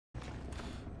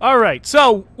Alright,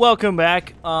 so welcome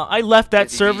back. I left that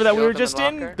Did you server that we kill were them just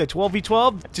in in, locker? the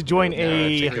 12v12, to join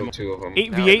a killed 2 of them.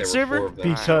 8v8 There server were 4 of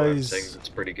them, so I'm saying because it's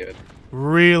pretty good.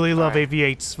 really love Alright.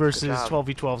 8v8s versus job.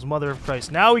 12v12s. Mother of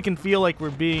Christ. Now we can feel like we're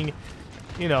being,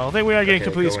 you know, I think we are getting Okay,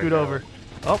 completely go in screwed now. over.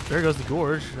 Oh, there goes the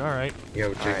gorge. Alright.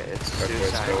 Yo, Jake, Alright, it's let's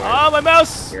suicide. go in. Oh, my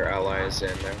mouse! Your ally is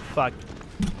in there. Fuck.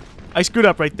 I screwed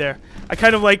up right there. I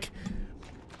kind of like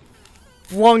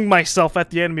flung myself at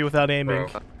the enemy without aiming.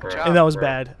 Bro, And that was bro.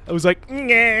 bad. I was like,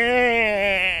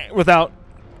 "Nyeh," without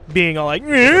being all like,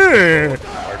 "Nyeh,"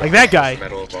 like that guy.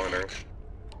 Medal of Honor.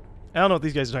 I don't know what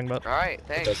these guys are talking about. Alright,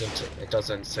 It thanks.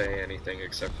 doesn't say anything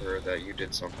except for that you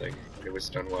did something. It was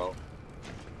done well.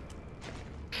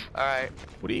 Alright.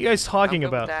 What are you guys talking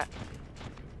about?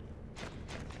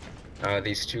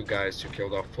 These 2 guys who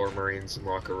killed off 4 Marines in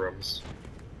locker rooms.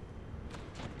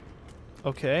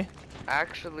 Okay.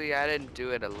 Actually, I didn't do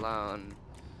it alone.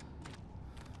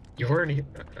 You weren't even.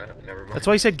 Never mind. That's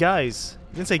why I said guys.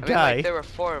 You didn't say I mean, guy. like, there were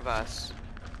 4 of us.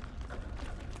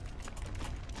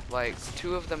 Like,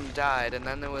 2 of them died, and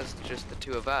then there was just the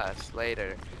 2 of us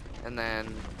later. And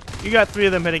then... You got 3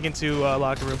 of them heading into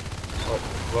locker room.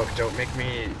 Oh, look, don't make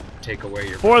me take away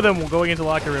your. 4 of them going into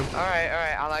locker room. Alright,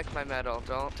 I like my medal.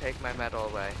 Don't take my medal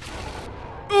away.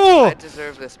 Oh! I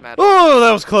deserve this medal. Oh,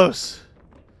 that was close.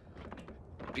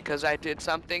 Because I did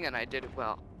something, and I did it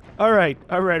well. Alright.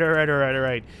 I don't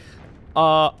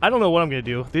know what I'm gonna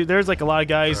do. There's like a lot of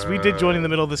guys. We did join in the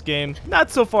middle of this game. Not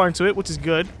so far into it, which is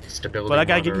good. Stability But I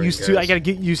gotta get monitoring, used to. I guys. gotta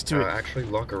get used to it. Actually,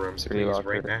 locker rooms are used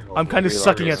right now. I'm kind of Really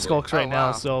sucking at recently. skulks right Oh, now,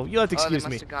 wow. so you'll have to Oh, they excuse me.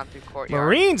 must have gone through courtyard.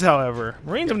 Marines, however,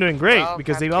 I'm doing great Well,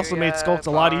 because they've also made cafeteria, skulks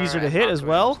a lot bar, easier to and hit as locker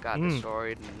well. rooms got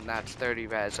destroyed, and that's 30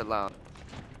 res alone.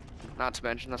 Not to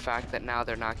mention the fact that now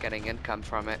they're not getting income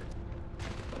from it.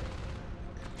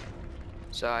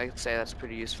 So I'd say that's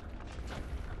pretty useful.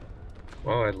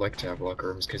 Well, I'd like to have locker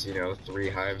rooms because, you know, 3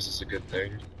 hives is a good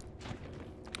thing.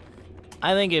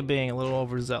 I think it being a little Keep it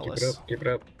overzealous. up, keep it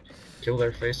up. Kill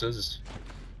their faces.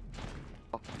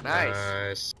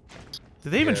 Nice.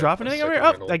 Did they even Yeah, drop a anything over here?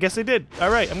 second Oh, medal. I guess they did. All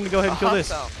right, I'm gonna go ahead and kill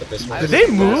this. Awesome. But this Did one Did is they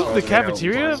the move best the one.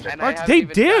 cafeteria? And I haven't They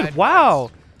even did. died Wow.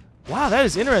 once. Wow, that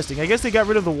is interesting. I guess they got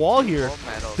rid of the wall here. Gold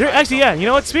medal. There actually, yeah. You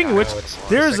know what? Speaking of which, No, it's the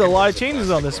there's a second lot one's of the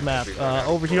changes on this plastic map. one, to be honest.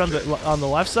 Over here on the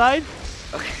left side,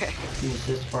 Okay. Use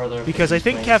this farther because I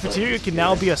think from cafeteria the can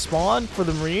now be a spawn for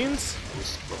the Marines,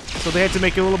 so they had to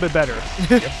make it a little bit better.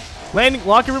 Landing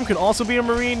locker room can also be a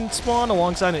Marine spawn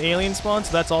alongside an alien spawn,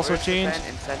 so that's also Where's the changed. vent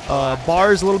in central access?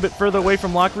 Bars a little bit further away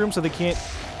from locker room, so they can't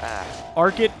Ah.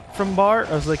 arc it from bar,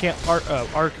 so they can't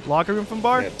arc locker room from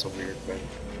bar. Yeah, it's a weird thing.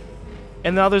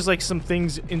 And now there's like some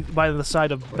things in by the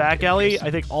side of back alley.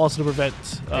 I think also to prevent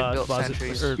built closet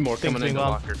sentries. or More things coming being into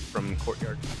on. locker from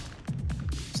courtyard.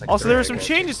 It's like Also, there are some Yeah,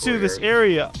 changes to this courtyard.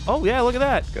 area. Oh yeah, look at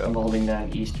that. I'm holding down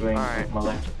east wing Alright. with my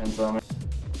left defense on it.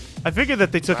 I figured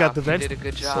that they took Wow, out the you vent. did a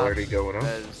good It's job. already going on.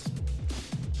 Because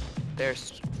they're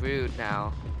screwed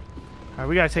now. All right,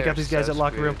 we gotta take They're out these guys so at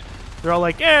locker room. screwed. They're all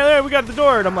like, "Yeah, there, we got the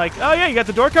door," and I'm like, "Oh yeah, you got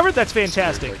the door covered? That's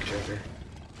fantastic." Like Joker.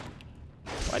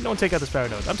 Why don't take out this power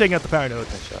node? I'm taking out the power node.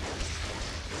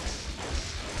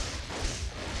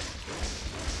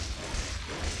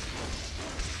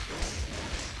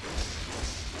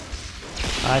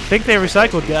 I think they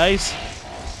recycled, guys.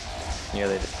 Yeah,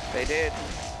 they did. They did.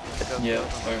 Go Yeah, kill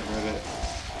them. I heard it.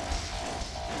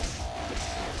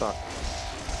 Fuck.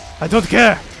 I don't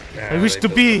care. Yeah, I wish they to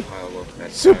built be a pile of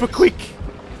med super packs. quick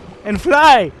and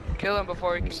fly. Kill him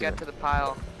before he can get to the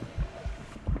pile.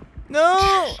 No,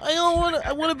 I don't want to.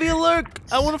 I want to be a lurk.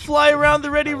 I want to fly around the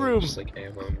ready room. Just like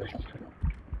ammo.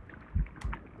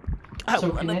 I So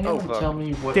can wanna- anyone fuck. tell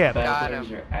me what Damn. Got battlers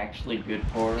him. are actually good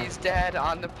for? He's dead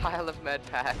on the pile of med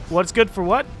packs. What's good for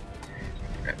what?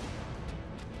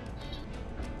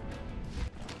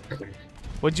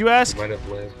 What'd you ask? Might have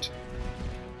lived.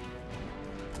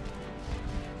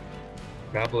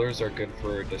 Babblers are good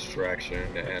for distraction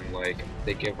and like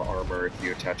they give armor if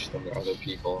you attach them to other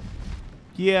people.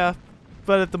 Yeah,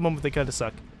 but at the moment they kind of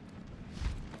suck.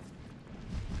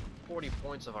 40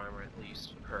 points of armor at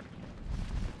least per.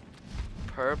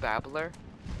 Per babbler?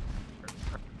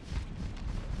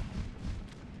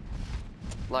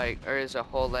 Like, or is a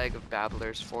whole leg of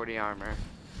babblers 40 armor?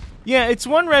 Yeah, it's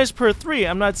 1 res per 3.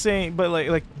 I'm not saying, but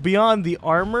like beyond the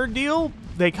armor deal,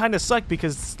 they kind of suck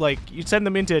because like you send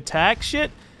them into attack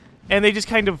shit, and they just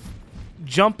kind of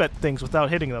jump at things without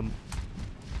hitting them.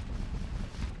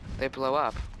 They blow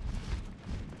up.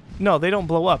 No, they don't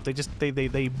blow up. They just they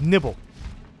nibble.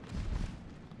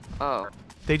 Oh.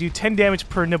 They do 10 damage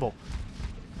per nibble.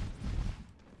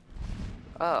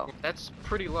 Oh. That's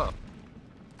pretty low.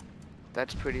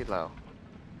 That's pretty low.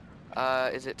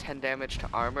 Is it 10 damage to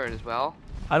armor as well?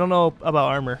 I don't know about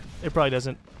armor. It probably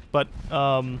doesn't. But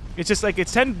it's just like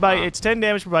it's 10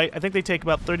 damage per bite. I think they take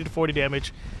about 30 to 40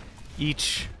 damage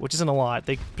each, which isn't a lot.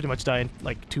 They pretty much die in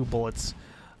like 2 bullets.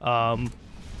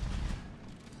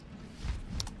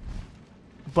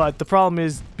 But the problem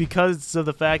is because of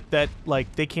the fact that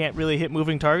like they can't really hit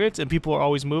moving targets and people are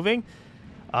always moving.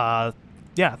 Yeah,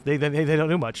 they don't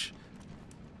do much.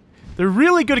 They're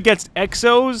really good against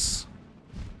exos.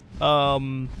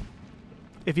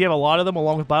 If you have a lot of them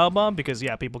along with Biobomb, because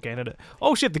yeah, people can't hit it.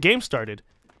 Oh shit, the game started.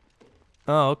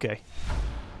 Oh, okay.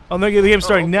 Oh no, the game's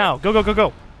starting now. Go, go, go,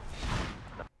 go.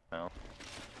 No.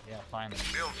 Yeah, finally.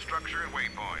 Build structure and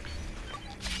waypoint.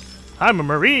 I'm a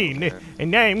Marine,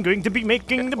 and I'm going to be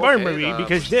making the armory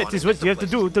because that is what you have to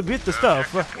do to get the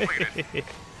stuff.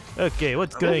 Okay,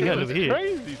 what's going on over here?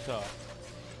 Crazy stuff.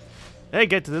 I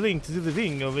got the link to the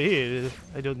thing over here.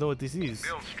 I don't know what this is.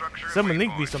 Build structure and Someone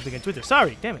linked me waypoint. something on Twitter.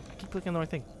 Sorry, damn it. I keep clicking on the right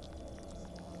thing.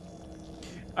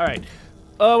 Alright.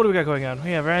 What do we got going on?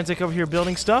 We have Ranzik over here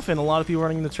building stuff and a lot of people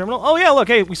running in the terminal. Oh yeah, look,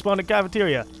 hey, we spawned a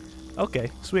cafeteria. Okay,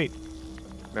 sweet.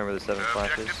 Remember the 7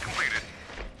 flashes? Objective completed.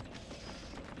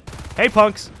 Hey,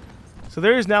 punks. So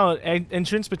there is now an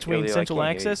entrance between Leo, I central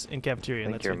can't hear you. access and cafeteria, I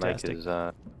and think that's your fantastic. mic is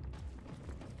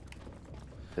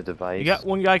the device. You got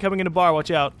one guy coming in a bar,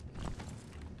 watch out.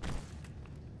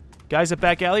 Guys at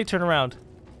back alley, turn around.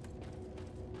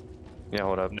 Yeah,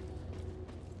 hold up.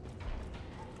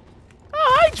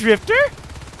 Oh, hi, Drifter!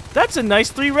 That's a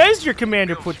nice 3 res your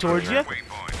commander Build put towards structure you. and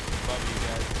waypoint.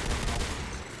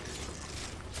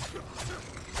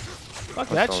 Fuck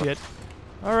that shit.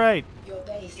 Alright.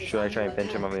 Should I try and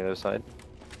pinch him on the other side?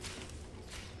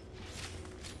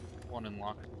 One in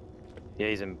lock.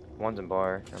 Yeah, one's in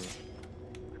bar.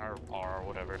 Or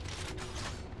whatever.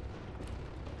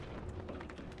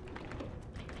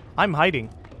 I'm hiding.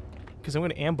 Because I'm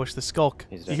going to ambush the skulk.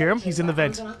 He's You hear him? He's in the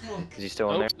vent. Is he still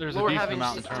in there? Oops, there's a Oh, Oh, we're decent having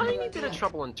amount in a terminal. tiny bit of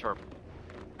trouble in turn.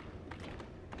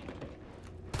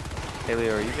 Hey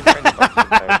Leo, are you been trying to bump the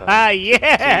entire time? Ah,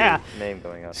 yeah! See your name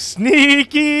going up.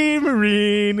 Sneaky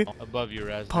Marine! Above you,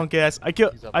 Raz. Punk ass. I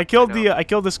He's up. killed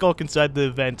the skulk inside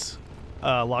the vent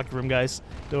locker room, guys.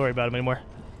 Don't worry about him anymore.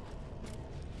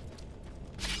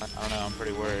 I don't know, I'm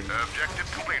pretty worried.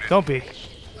 Objective completed. Don't be.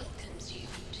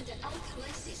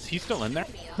 Is he still in there?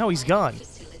 No, he's gone.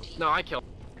 No, I killed.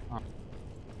 I'm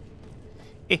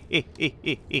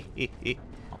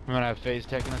gonna have phase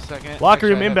tech in a second. Locker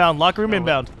room Actually, I have- inbound. Locker room no,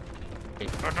 inbound. I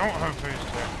don't have phase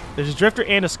tech. There's a drifter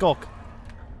and a skulk.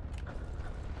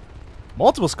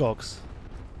 Multiple skulks.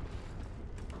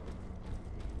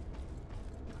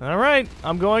 Alright,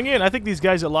 I'm going in. I think these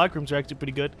guys at locker rooms are actually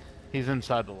pretty good. He's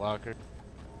inside the locker.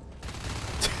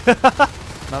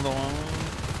 Another one.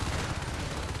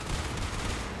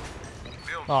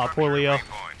 Build Aw, structure poor and Leo.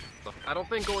 waypoint. I don't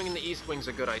think going in the east wing's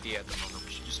a good idea at the moment.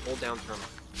 We should just hold down terminal.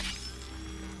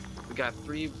 We got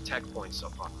 3 tech points so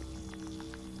far.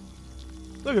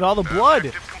 Look at all the blood.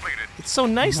 Objective completed. It's so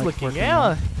nice looking,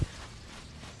 yeah.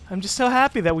 I'm just so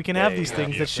happy that we can have Yeah, these yeah,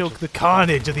 things yeah, that show such a- the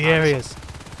carnage of the areas.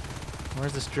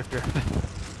 Where's this drifter?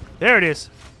 There it is.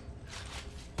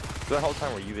 So the whole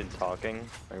time were you been talking?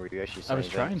 Or were you actually I saying was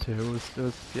trying things? to. It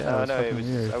was yeah. No, it was no, it fucking was.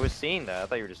 weird. I was seeing that. I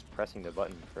thought you were just pressing the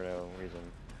button for no reason.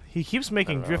 He keeps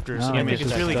making know. drifters, No, and I it's think it's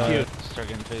just, really cute. Start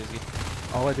getting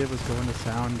phasey. All I did was go into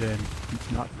sound and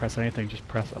not press anything, just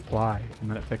press apply, and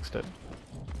then it fixed it.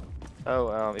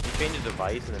 Oh, if you change the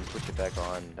device and then switch it back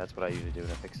on, that's what I usually do and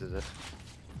it fixes it.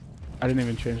 I didn't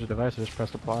even change the device. I just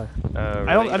pressed apply.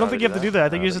 I don't think you have to do that. I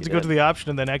think you just have to go to the option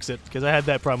and then exit, because I had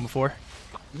that problem before.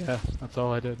 Yeah, that's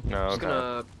all I did. No, Just okay.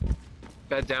 gonna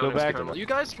bed down Go in back- terminal. You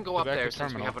guys can go up back there to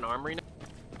since we terminal. have an armory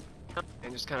now,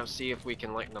 and just kind of see if we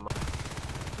can lighten them up.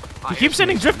 He keeps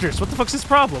sending drifters. What the fuck's his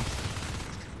problem?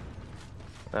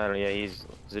 I don't know, yeah, he's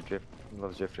a drift. He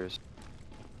loves drifters.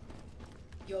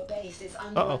 Your base is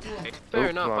under Uh-oh. attack. Fair Oh,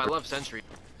 enough. come on, I bro. love Sentry.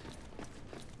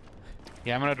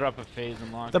 Yeah, I'm gonna drop a phase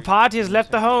and lock. The party has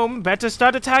left the home. Better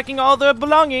start attacking all their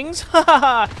belongings. Ha ha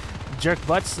ha. Jerk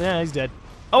butts. Yeah, he's dead.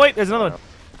 Oh wait, there's another one.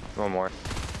 One more.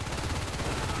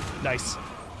 Nice.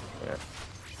 Yeah.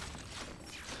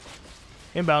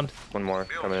 Inbound. One more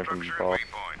Build coming in from structure ball. and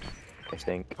waypoint. I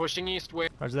think. Pushing east where?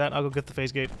 Roger that. I'll go get the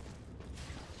phase gate.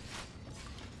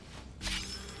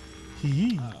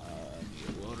 Hee.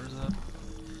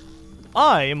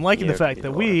 I am liking the Yeah, fact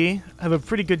that you we have a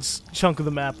pretty good chunk of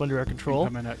the map under our You control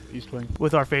can come in at East Wing.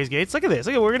 with our phase gates. Look at this.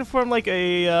 Look at, we're gonna form like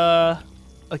a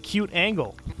cute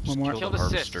angle. One more. Kill the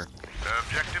harvester.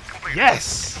 Objective completed.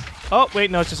 Yes. Oh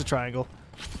wait, no, it's just a triangle.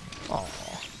 Oh.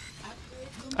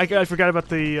 I forgot about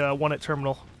the one at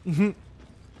terminal.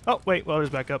 Oh wait, well, there's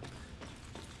back up.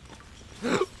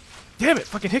 Damn it!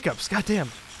 Fucking hiccups. God damn.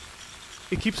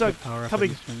 It keeps on Power up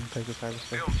coming. East Wing, take this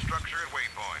harvester. Build structure and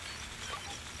waypoint.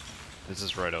 This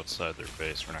is right outside their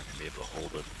base. We're not gonna be able to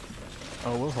hold it.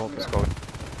 Oh, we'll hold it.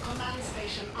 Command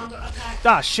station under attack.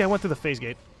 Ah, shit! I went through the phase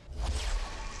gate.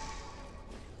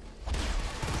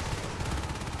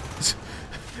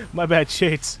 My bad,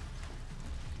 Shades.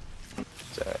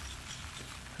 Sorry.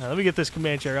 Let me get this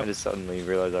command chair I up. just suddenly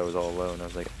realized I was all alone. I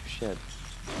was like, oh, shit.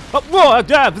 Oh, whoa!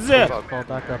 That's it. Fall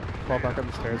back up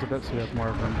the stairs a bit so you have more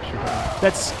room to shoot at.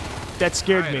 That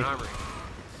scared Alright, me. armory.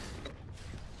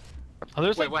 Oh,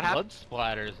 there's Wait, like what blood happened?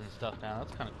 splatters and stuff now.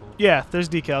 That's kind of cool. Yeah, there's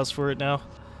decals for it now,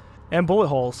 and bullet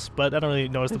holes, but I don't really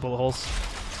notice the bullet holes.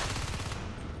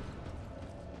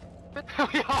 We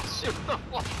all shoot the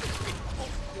fucking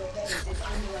Your base is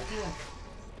under attack.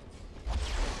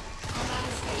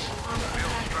 Command station under Build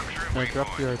attack. structure and No, drop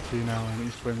waypoint. the RT now and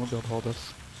East Wing will be able to hold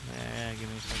us. Yeah, give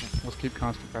me a second. Let's keep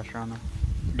constant pressure on them.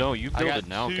 No, you I build got it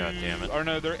now, two, goddammit. Or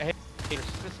no, they're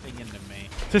assisting into me.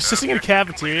 They're sitting in a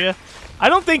cafeteria. I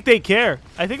don't think they care.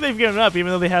 I think they've given up,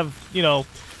 even though they have, you know,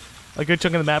 a good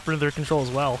chunk of the map under their control as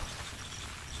well.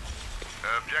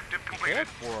 Objective They completed. had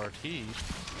 4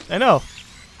 RTs. I know.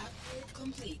 Upgrade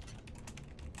complete.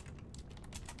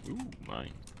 Ooh,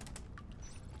 mine.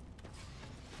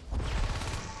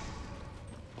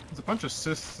 There's a bunch of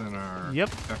cysts in our Yep.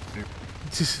 cafeteria.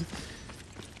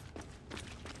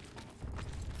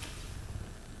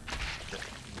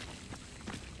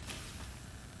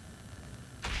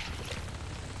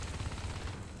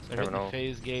 They're hitting the Terminal.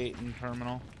 phase gate and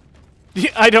terminal.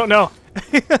 Yeah, I don't know.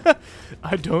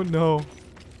 I don't know.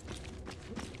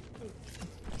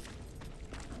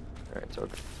 Alright, so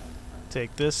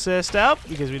Take this cyst out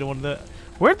because we don't want the.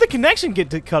 Where'd the connection get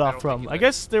cut I off don't from? think I it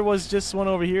guess there was just one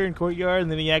over here in courtyard, and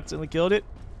then he accidentally killed it.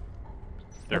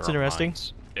 There That's are interesting.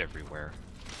 mines everywhere.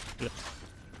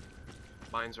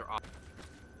 mines are off.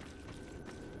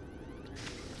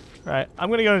 All right, I'm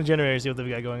gonna go to the generator and see what they've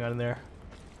got going on in there.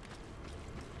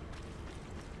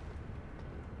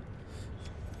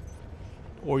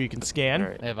 Or you can scan.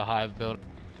 Alright. They have a hive built.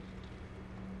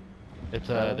 It's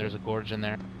there's a gorge in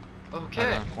there. Okay.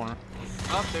 Right around the corner.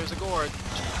 Up, there's a gorge.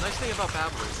 Nice thing about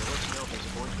babblers, they let you know if there's a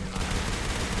gorge nearby.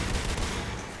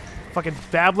 Fucking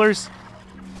babblers.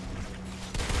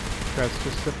 Guys,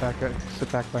 just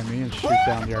sit back by me and shoot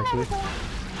down the RT.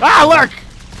 Ah, lurk!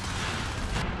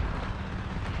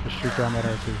 Just shoot down that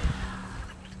RT.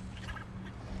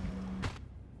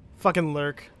 Fucking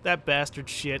lurk. That bastard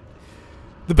shit.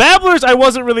 The babblers, I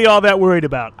wasn't really all that worried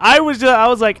about. I was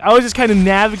just kind of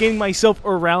navigating myself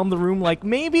around the room, like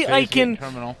maybe I Phase gate can, and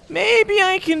terminal. maybe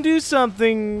I can do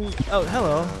something. Oh,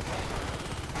 hello.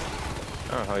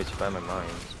 I don't know how you survived my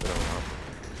mines, but I don't know.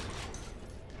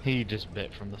 He just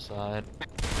bit from the side.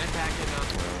 And back in,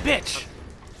 Bitch.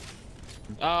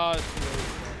 Oh,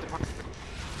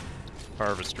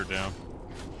 Harvester down.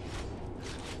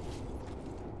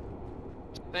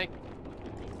 thank.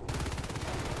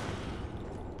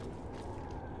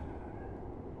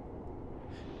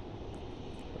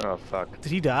 Oh, fuck.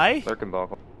 Did he die? Lurking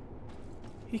ball.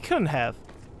 He couldn't have.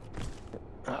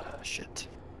 Ah, shit.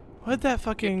 What'd that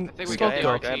fucking I think we scope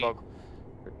got the go? RT.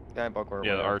 Guy bulk or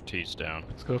Yeah, the whatever. RT's down.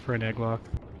 Let's go for an egg lock.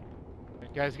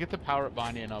 guys, get the power up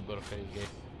binding and I'll build a phase gate.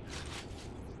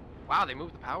 Wow, they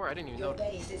moved the power? I didn't even Your know.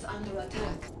 base is under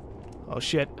attack. Oh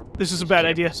shit. This is a bad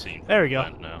idea. Scene There we go.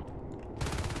 from now.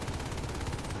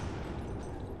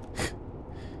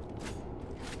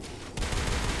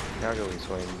 Now go east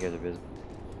way and you guys are busy.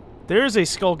 There is a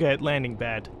Skullcat landing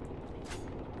pad.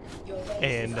 Your base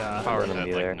And, is under Power's gonna at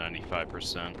be like there.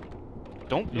 95%.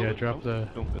 Don't build Yeah, it, drop the.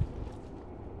 don't build.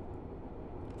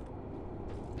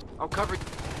 I'll cover.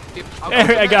 I'll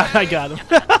There, cover I got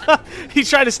him. He's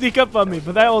trying to sneak up on me,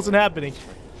 but that wasn't happening.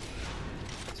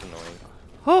 That's annoying.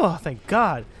 Oh, thank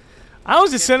God. I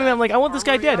was just sending them like, I want this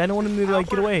guy dead. I don't want him to like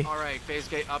get away. Alright, phase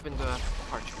gate up into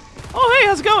departure. Oh, hey,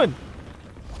 how's it going?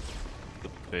 The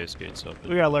base gates up.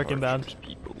 We got a lurk inbound. Archers,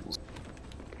 peoples.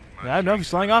 I don't know if he's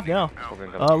flying off now. We're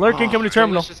gonna go. Lurk incoming to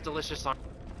terminal. Delicious, delicious. Oh,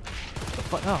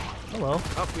 hello.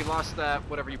 Oh, we lost that,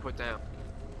 whatever you put down.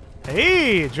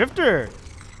 Hey, Drifter.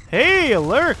 Hey,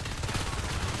 Lurk.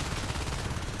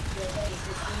 Your base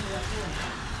is under attack.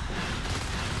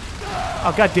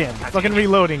 Oh, goddamn. Fucking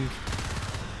reloading.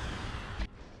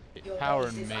 Your Power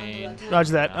base is under main. attack.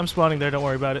 Roger that. I'm spawning there. Don't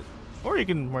worry about it. Or you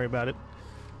can worry about it.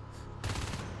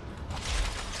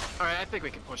 Alright, I think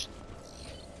we can push.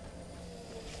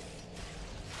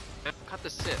 Cut the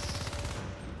cysts.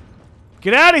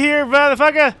 Get out of here,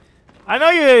 motherfucker. I know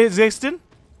you existing.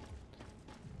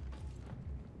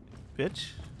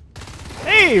 Bitch.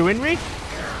 Hey, Winry.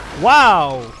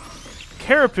 Wow.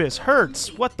 Carapace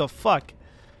hurts. What the fuck?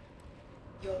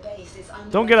 Your base is under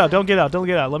Don't get out. attack. Don't get out. Don't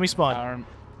get out. Let me spawn. Arm.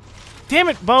 Damn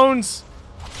it, Bones.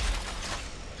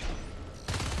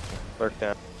 Lurk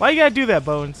down. Why you gotta do that,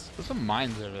 Bones? There's some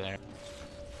mines over there.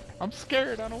 I'm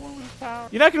scared. I don't want to lose power.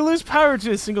 You're not gonna lose power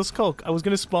to a single skulk. I was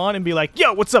gonna spawn and be like,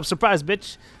 yo, what's up? Surprise,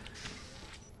 bitch.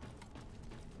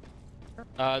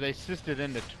 They assisted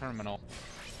in the terminal.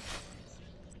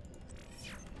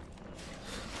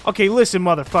 Okay, listen,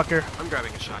 motherfucker. I'm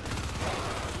grabbing a shot.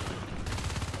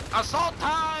 Assault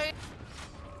time!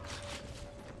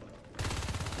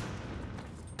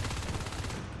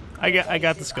 I got the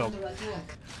Base is scope. under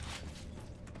attack.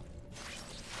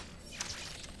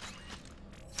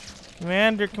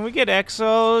 Commander, can we get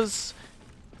exos?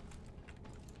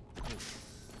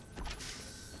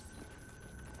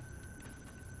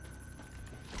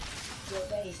 Your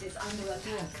base is under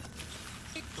attack.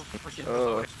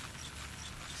 Oh.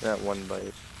 That one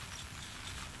bite.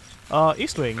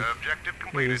 East Wing Objective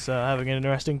completed. is having an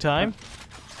interesting time.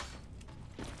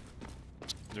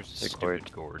 There's a Big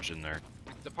stupid gorge in there.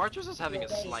 Departures is having Your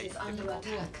a base slight is under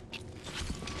difficulty. attack.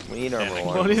 We need Yeah, armor like,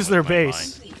 one. What is their My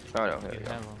base? Oh no, here we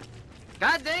go.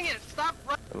 God dang it! Stop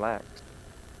running! Relax.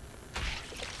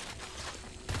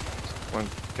 One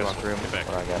Guess lock what? room. Get back.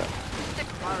 Oh, I got it.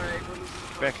 Alright, we're losing.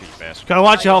 Back, you bastard. Gotta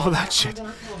watch out for that shit.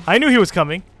 Under attack. I knew he was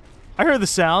coming. I heard the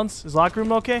sounds. Is locker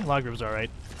room okay? Locker room's alright.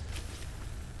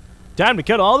 Time to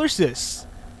cut all their cysts.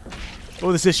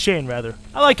 Oh, the cyst chain, rather.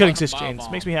 I like cutting cyst chains.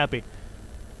 Makes me happy.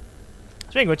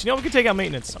 Speaking of which, you know, we can take out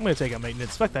maintenance. I'm gonna take out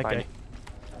maintenance. Fuck that Fine. guy.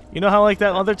 You know how, like,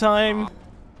 that other time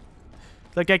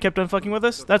that guy kept on fucking with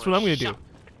us? That's what I'm gonna do.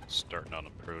 Starting on a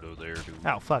proto there, dude.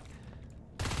 Ow, fuck.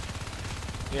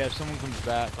 Yeah, if someone comes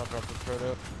back, I'll drop the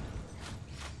proto.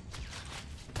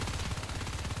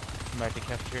 Come back to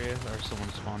cafeteria, or someone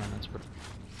spawn in. That's pretty.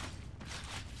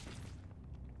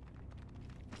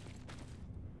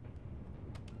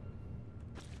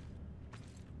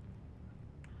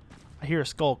 I hear a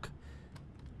skulk.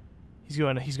 He's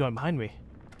going behind me.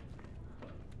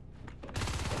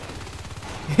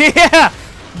 Yeah!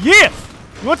 Yeah!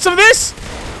 You want some of this?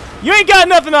 You ain't got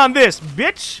nothing on this,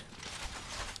 bitch!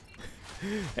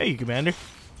 Hey, Commander.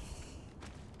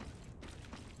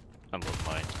 I'm with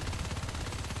mine.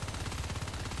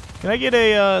 Can I get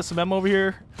a some ammo over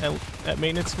here at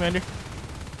maintenance, Commander?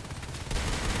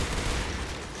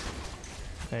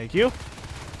 Thank you.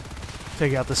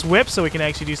 Take out this whip so we can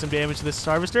actually do some damage to this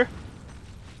harvester.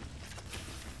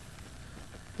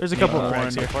 There's a couple of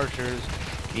cracks here. Departures.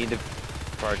 Need the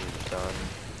parties done.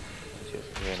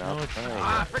 Just getting up.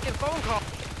 Ah, freaking phone call!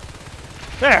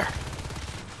 There.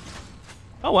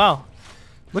 Oh wow.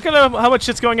 Look at how much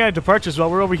shit's going on at departures while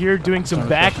we're over here doing some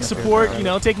back support. You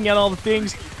know, taking out all the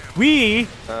things. We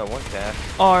One cat.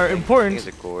 are I think important it's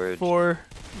a gorge. for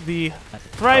the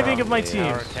thriving of my Yeah. team.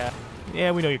 Power cap.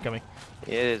 Yeah, we know you're coming.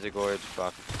 It is a gorge.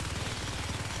 Fuck.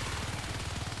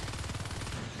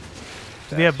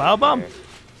 Do they have bio bomb?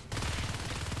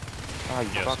 Oh, you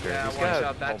Yes. fucker. Yeah, He's watch got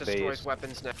out. a That whole destroys base.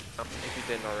 weapons now, if you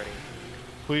didn't already.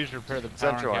 Please repair the power in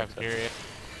Central access. cafeteria.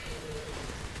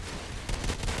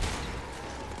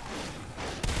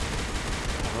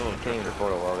 Oh, Can't even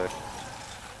report a welder.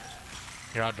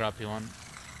 Here, I'll drop you one.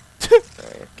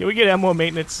 Sorry. Can we get ammo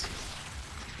maintenance?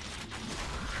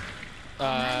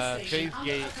 Phase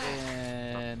gate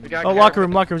and... We got Oh, locker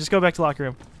room, locker room. Just go back to locker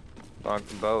room. Fuck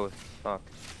both. Fuck.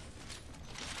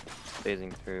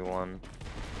 Phasing through one.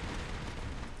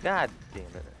 God damn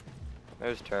it.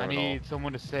 There's I terminal. need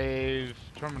someone to save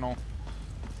terminal.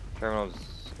 Terminal's.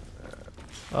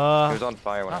 It Uh, was on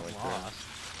fire when I Not went through. lost.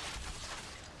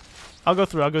 I'll go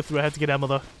through. I'll go through. I have to get ammo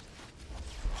though.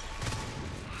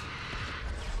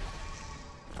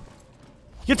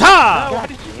 Yata! Why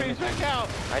did you phase back out?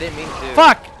 I didn't mean to.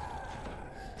 Fuck!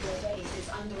 Your base is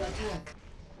under attack.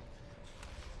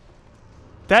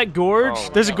 That gorge. Oh,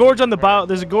 There's a no. gorge on the bow.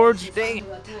 There's a gorge Dang.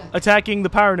 Under attack. attacking the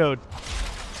power node.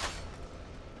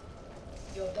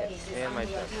 Your base is And my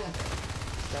under shot.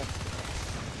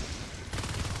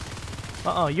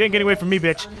 attack. You ain't getting away from me,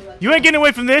 bitch. You ain't getting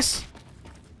away from this.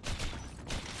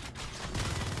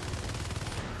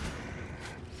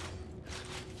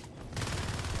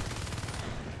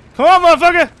 Come on,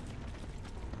 motherfucker!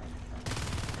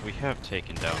 we have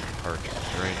taken down departures,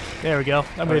 right? There we go.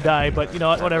 I'm gonna die, but you know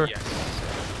what? Whatever. Yes.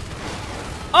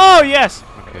 Oh yes!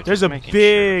 Okay, There's just a making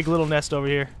big little nest over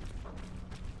here.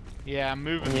 Yeah, I'm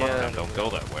moving. Yeah. Sure. No, don't go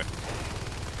that way.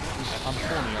 I'm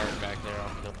pulling yard back there.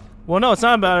 I'll kill him. Well, no, it's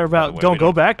not a matter about way, don't we go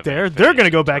don't back have there. any They're gonna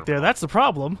phase go back there. terminal. That's the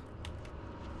problem.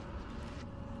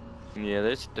 Yeah,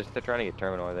 they're trying to get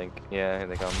terminal, I think. Yeah, here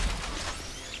they come.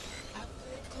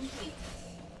 Upgrade complete.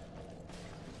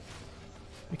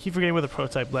 I keep forgetting where the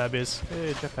prototype lab is.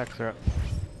 Hey, jetpacks are up.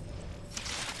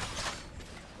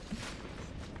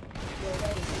 Your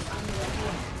base is under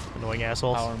attack. Annoying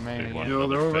assholes. Power main. Big one. Yo,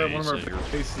 they're over at one of Phase our at your-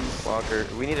 bases. Walker,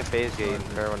 we need a phase gate in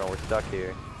terminal. We're stuck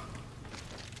here.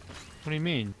 What do you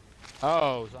mean?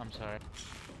 Oh, I'm sorry.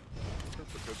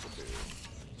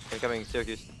 Incoming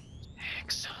Syracuse.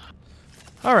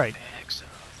 All right.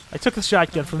 I took the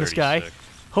shotgun from this guy. 36.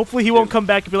 Hopefully he won't come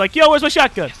back and be like, "Yo, where's my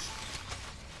shotgun?"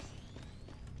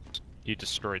 You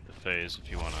destroyed the phase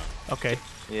if you wanna. Okay.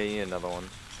 Yeah, you need another one.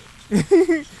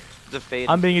 The fade.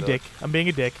 I'm being a the- dick. I'm being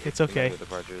a dick. It's okay. the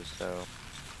departures, so.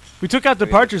 We took out We need to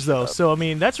departures shut though, up. so I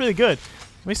mean that's really good.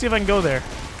 Let me see if I can go there.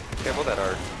 Careful that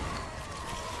arc.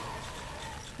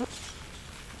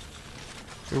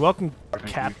 You're welcome, Thank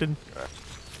you. Captain.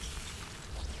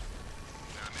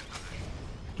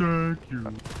 Thank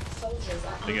you. Soldiers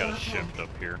are They got under a shift up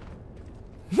here.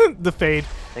 The fade.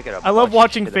 They got a I love bunch of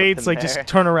watching shit up fades in like there. just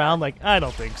turn around like I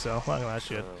don't think so. Look at that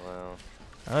shit. Oh, wow.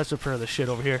 Now let's repair this shit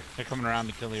over here. They're coming around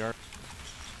to kill the arc.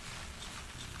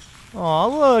 Oh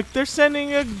look, they're sending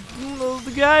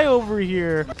the guy over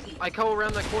here. I go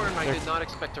around that corner and I did not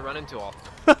expect to run into all.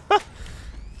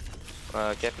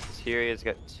 Cafeteria's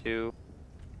got 2.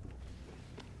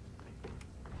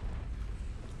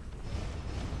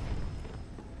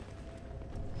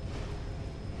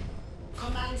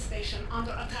 Command station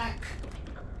under attack.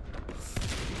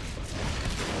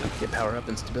 Get power up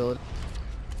and stability.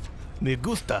 Me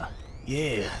gusta.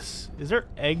 Yes. Is there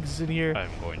eggs in here? I'm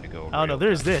going to go. Oh no,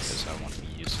 there's railgun this. because I want to be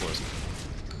useless.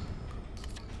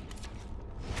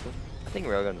 I think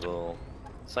railgun's a little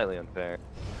slightly unfair.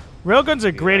 Railguns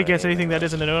are great Yeah, against yeah, anything that yeah.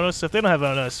 isn't an onus. So if they don't have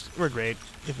onus, we're great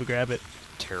if we grab it.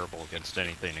 Terrible against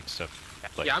anything except.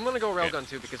 Like, Yeah, I'm gonna go railgun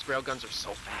too because railguns are so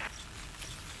fast.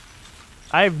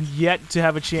 I have yet to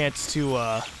have a chance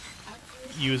to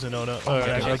use an ono or I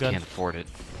a just railgun. can't afford it.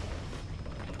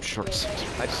 Short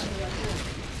six.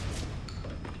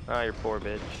 Ah, you're poor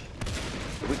bitch.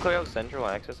 Did we clear out central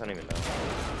access? I don't even know.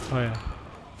 Oh yeah.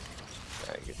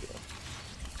 Alright, good deal.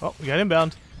 Oh, we got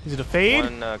inbound. Is it a fade?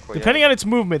 One, Depending on its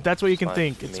movement, that's what you can Fine,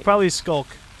 think. It's me. probably a skulk.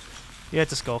 Yeah,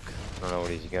 it's a skulk. I don't know what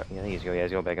he's got. I think he's going. Yeah,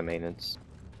 he's going back in maintenance.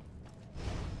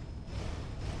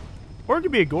 Or it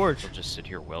could be a gorge. We'll just sit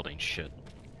here welding shit.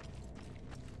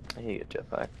 I need a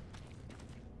jetpack.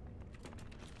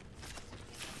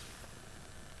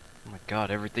 Oh my god,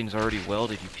 everything's already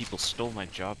welded. You people stole my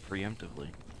job preemptively.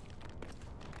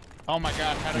 Oh my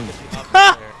god, how did I get the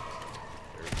up there?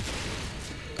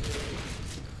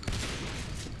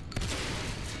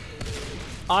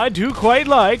 I do quite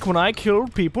like when I kill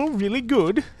people really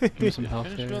good. Give me some health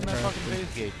Finish there. building that fucking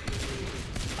phase gate.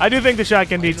 I do think the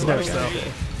shotgun needs know nerfs, what though. I mean.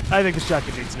 I think the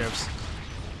shotgun needs nerfs.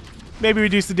 Maybe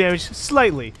reduce the damage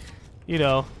slightly. You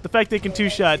know, the fact they can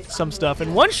two-shot some stuff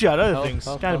and one-shot other Help, things.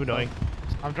 help, Kind of help, annoying.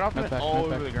 I'm dropping Right it back, all right over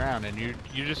back. the ground, and you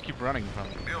just keep running from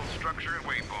it. Build structure and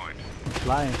waypoint.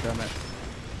 Flying from it.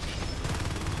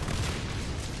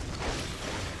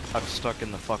 I'm stuck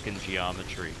in the fucking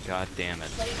geometry. God damn it.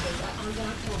 Bases are under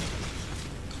attack.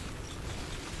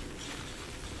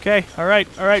 Okay, alright,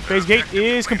 alright. Phase gate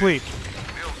is complete.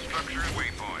 Build structure and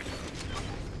waypoint.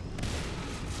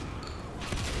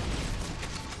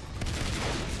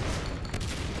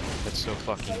 That's so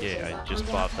fucking gay. I just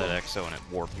bought that exo and it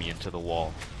warped me into the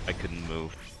wall. I couldn't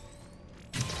move.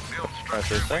 Build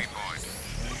structure and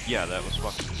waypoint. Yeah, that was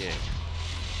fucking gay.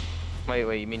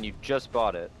 Wait, you mean you just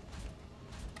bought it?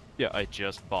 Yeah, I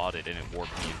just bought it and it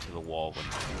warped me into the wall when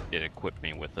it equipped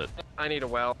me with it. I need a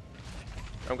well.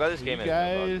 I'm glad this game has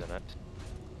no bugs in it.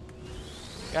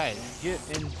 Guys, get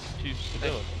into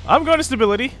stability. I'm going to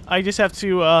stability. I just have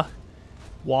to,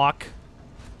 walk.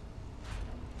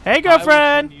 Hey, I will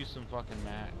girlfriend! send you some fucking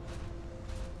Mac.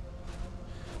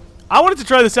 I wanted to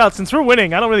try this out since we're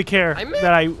winning. I don't really care I meant-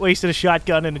 that I wasted a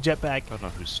shotgun and a jetpack. I don't know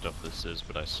whose stuff this is,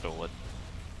 but I stole it.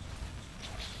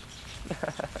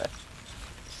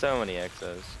 So many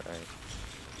exos.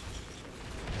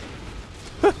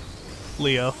 Alright.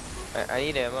 Leo. I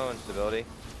need ammo and stability.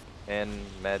 And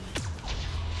med.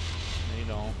 No, you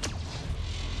don't.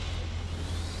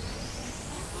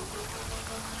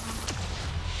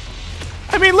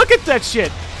 I mean, look at that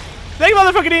shit. That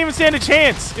motherfucker didn't even stand a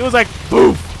chance. It was like,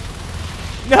 boom.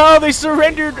 No, they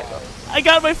surrendered. I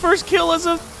got my first kill as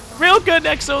a railgun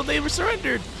exo. They were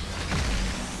surrendered.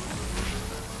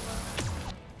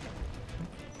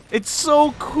 It's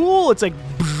so cool. It's like.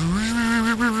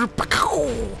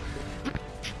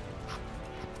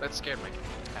 That scared me.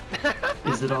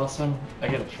 Is it awesome? I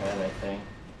gotta try that thing.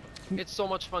 It's so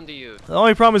much fun to use. The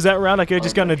only problem is that round I could have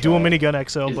just Oh gotten my a dual God. minigun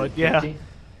exo, Is but it yeah. 50?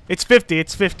 It's 50.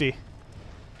 It's 50.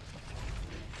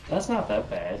 That's not that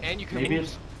bad. And you can Maybe move.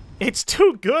 it's It's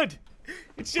too good.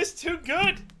 It's just too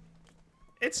good.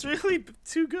 It's really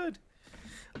too good.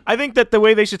 I think that the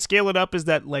way they should scale it up is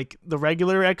that like the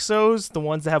regular exos, the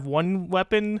ones that have one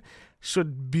weapon,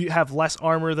 should have less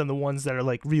armor than the ones that are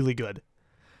like really good.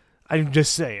 I'm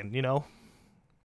just saying, you know.